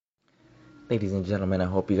Ladies and gentlemen, I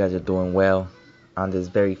hope you guys are doing well on this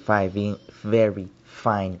very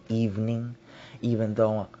fine evening. Even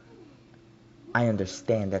though I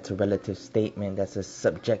understand that's a relative statement, that's a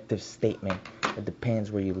subjective statement. It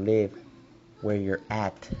depends where you live, where you're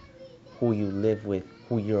at, who you live with,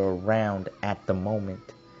 who you're around at the moment.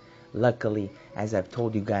 Luckily, as I've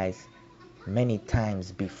told you guys many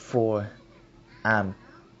times before, I'm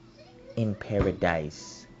in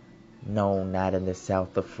paradise. No, not in the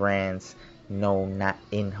south of France. No, not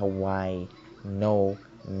in Hawaii. No,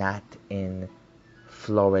 not in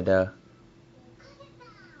Florida.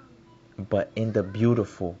 But in the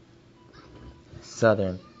beautiful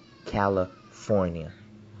Southern California,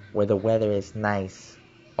 where the weather is nice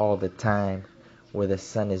all the time, where the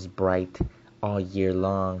sun is bright all year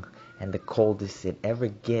long, and the coldest it ever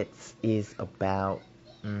gets is about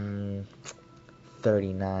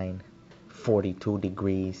 39, 42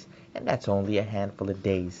 degrees, and that's only a handful of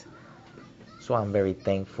days. So I'm very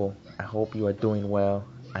thankful. I hope you are doing well.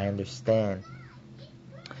 I understand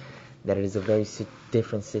that it is a very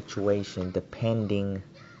different situation depending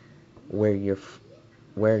where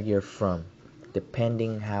you're from,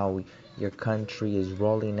 depending how your country is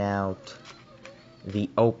rolling out the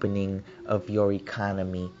opening of your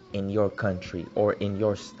economy in your country or in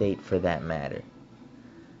your state for that matter.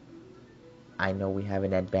 I know we have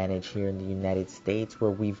an advantage here in the United States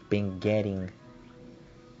where we've been getting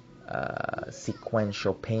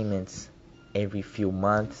sequential payments every few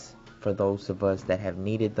months for those of us that have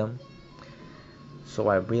needed them. So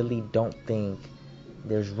I really don't think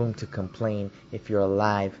there's room to complain if you're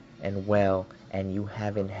alive and well and you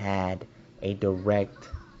haven't had a direct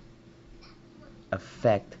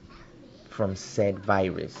effect from said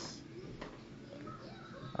virus.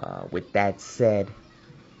 With that said,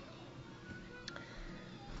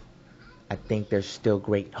 I think there's still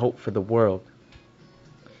great hope for the world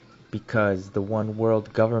because the one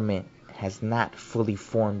world government has not fully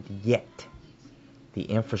formed yet. The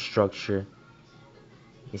infrastructure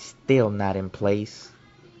is still not in place.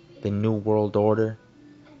 The new world order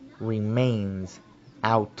remains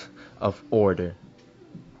out of order.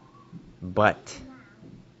 But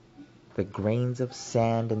the grains of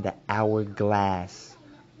sand in the hourglass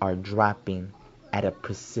are dropping at a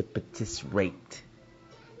precipitous rate.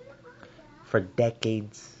 For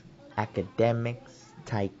decades, academics,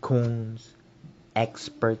 tycoons,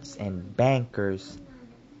 experts, and bankers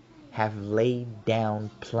have laid down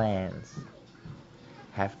plans,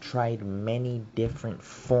 have tried many different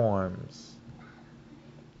forms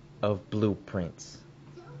of blueprints.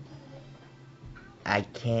 I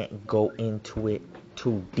can't go into it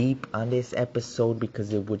too deep on this episode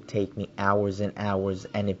because it would take me hours and hours,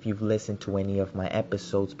 and if you've listened to any of my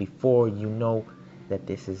episodes before, you know that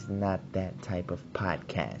this is not that type of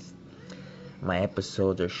podcast. My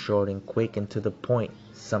episodes are short and quick and to the point.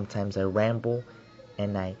 Sometimes I ramble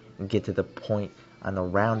and I get to the point on a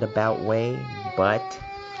roundabout way, but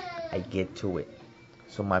I get to it.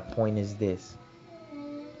 So my point is this.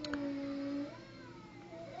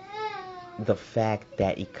 The fact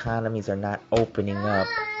that economies are not opening up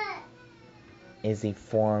is a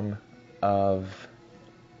form of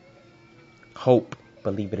hope,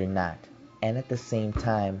 believe it or not, and at the same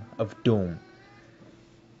time of doom.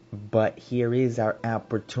 But here is our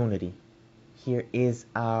opportunity. Here is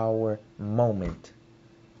our moment.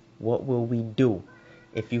 What will we do?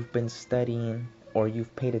 If you've been studying or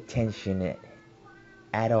you've paid attention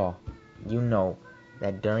at all, you know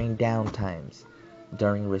that during downtimes,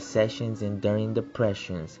 during recessions and during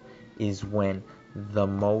depressions is when the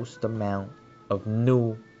most amount of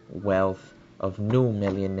new wealth, of new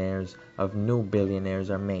millionaires, of new billionaires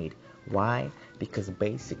are made. Why? Because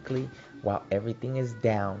basically, while everything is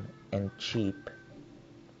down and cheap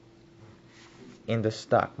in the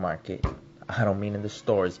stock market, I don't mean in the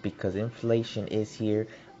stores, because inflation is here.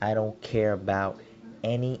 I don't care about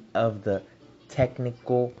any of the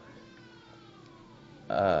technical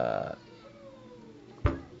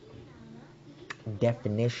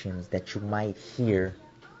definitions that you might hear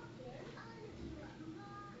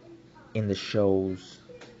in the shows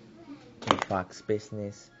on Fox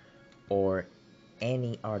Business or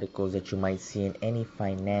any articles that you might see in any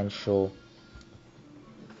financial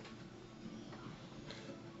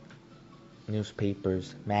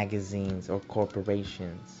newspapers, magazines, or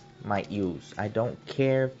corporations might use. I don't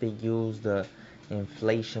care if they use the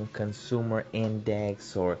inflation consumer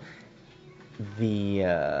index or the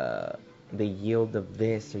yield of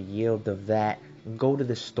this or yield of that. Go to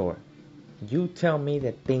the store. You tell me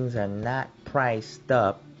that things are not priced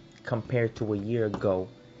up compared to a year ago,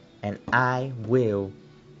 and I will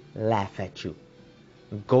laugh at you.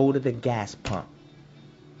 Go to the gas pump.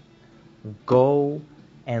 Go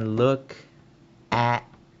and look at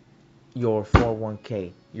your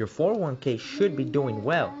 401k. Your 401k should be doing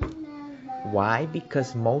well. Why?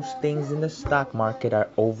 Because most things in the stock market are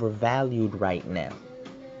overvalued right now.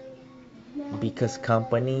 Because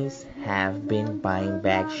companies have been buying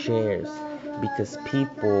back shares. Because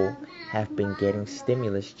people have been getting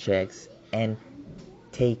stimulus checks and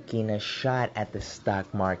taking a shot at the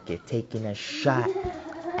stock market, taking a shot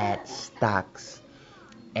at stocks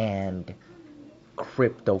and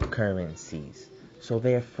cryptocurrencies. So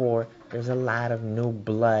therefore, there's a lot of new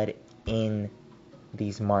blood in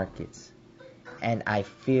these markets. And I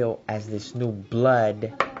feel as this new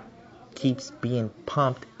blood keeps being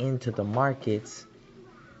pumped into the markets,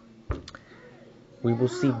 we will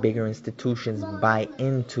see bigger institutions buy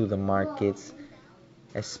into the markets,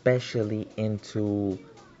 especially into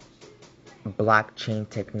blockchain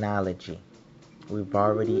technology. We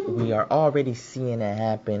are already seeing it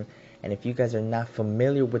happen. And if you guys are not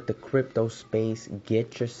familiar with the crypto space,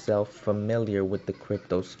 get yourself familiar with the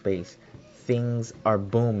crypto space. Things are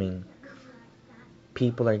booming.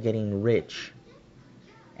 People are getting rich.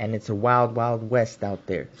 And it's a wild, wild west out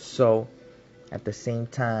there. So, at the same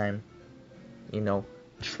time,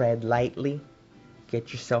 tread lightly.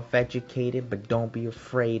 Get yourself educated, but don't be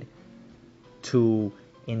afraid to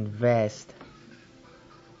invest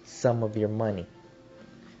some of your money,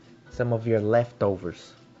 some of your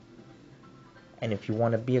leftovers. And if you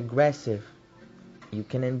want to be aggressive, you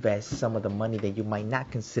can invest some of the money that you might not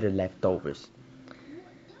consider leftovers.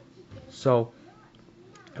 So,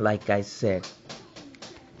 like I said,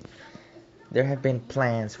 there have been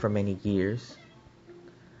plans for many years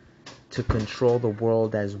to control the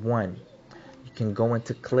world as one. You can go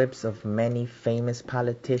into clips of many famous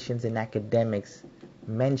politicians and academics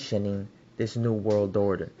mentioning this new world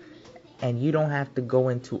order. And you don't have to go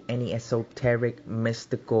into any esoteric,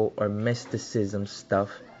 mystical, or mysticism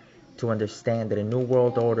stuff to understand that a new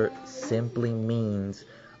world order simply means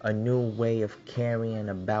a new way of carrying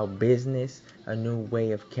about business, a new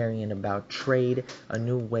way of carrying about trade, a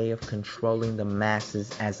new way of controlling the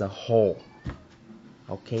masses as a whole.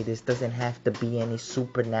 Okay, this doesn't have to be any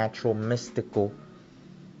supernatural, mystical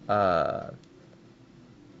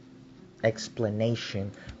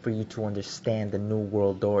explanation for you to understand the new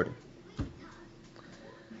world order.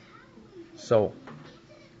 So,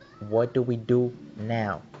 what do we do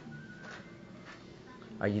now?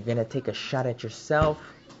 Are you going to take a shot at yourself,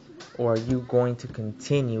 or are you going to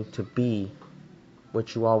continue to be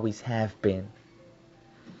what you always have been?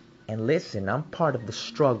 And listen, I'm part of the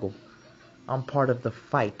struggle. I'm part of the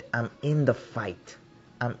fight. I'm in the fight.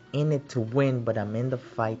 I'm in it to win, but I'm in the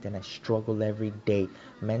fight, and I struggle every day,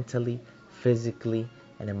 mentally, physically,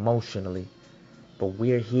 and emotionally. But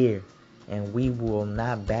we're here, and we will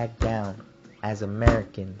not back down as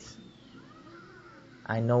Americans.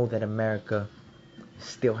 I know that America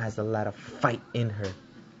still has a lot of fight in her,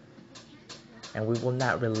 and we will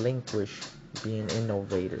not relinquish being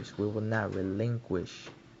innovators. We will not relinquish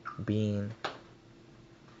being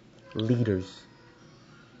leaders.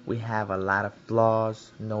 We have a lot of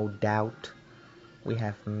flaws, no doubt. We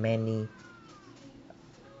have many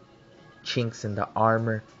chinks in the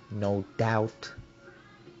armor, no doubt.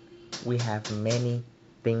 We have many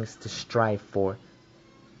things to strive for,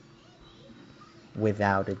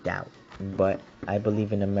 without a doubt. But I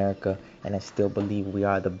believe in America, and I still believe we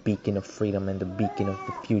are the beacon of freedom and the beacon of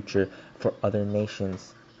the future for other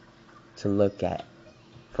nations to look at,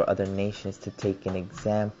 for other nations to take an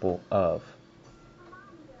example of,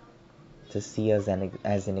 to see us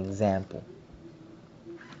as an example.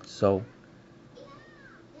 So,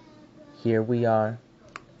 here we are,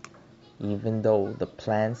 even though the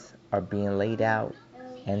plans are being laid out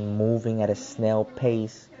and moving at a snail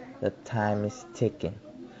pace, the time is ticking.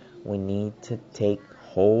 We need to take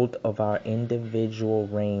hold of our individual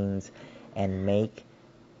reins and make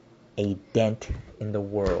a dent in the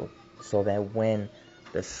world, so that when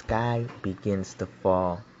the sky begins to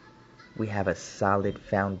fall, we have a solid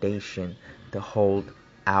foundation to hold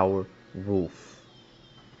our roof.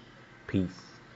 Peace.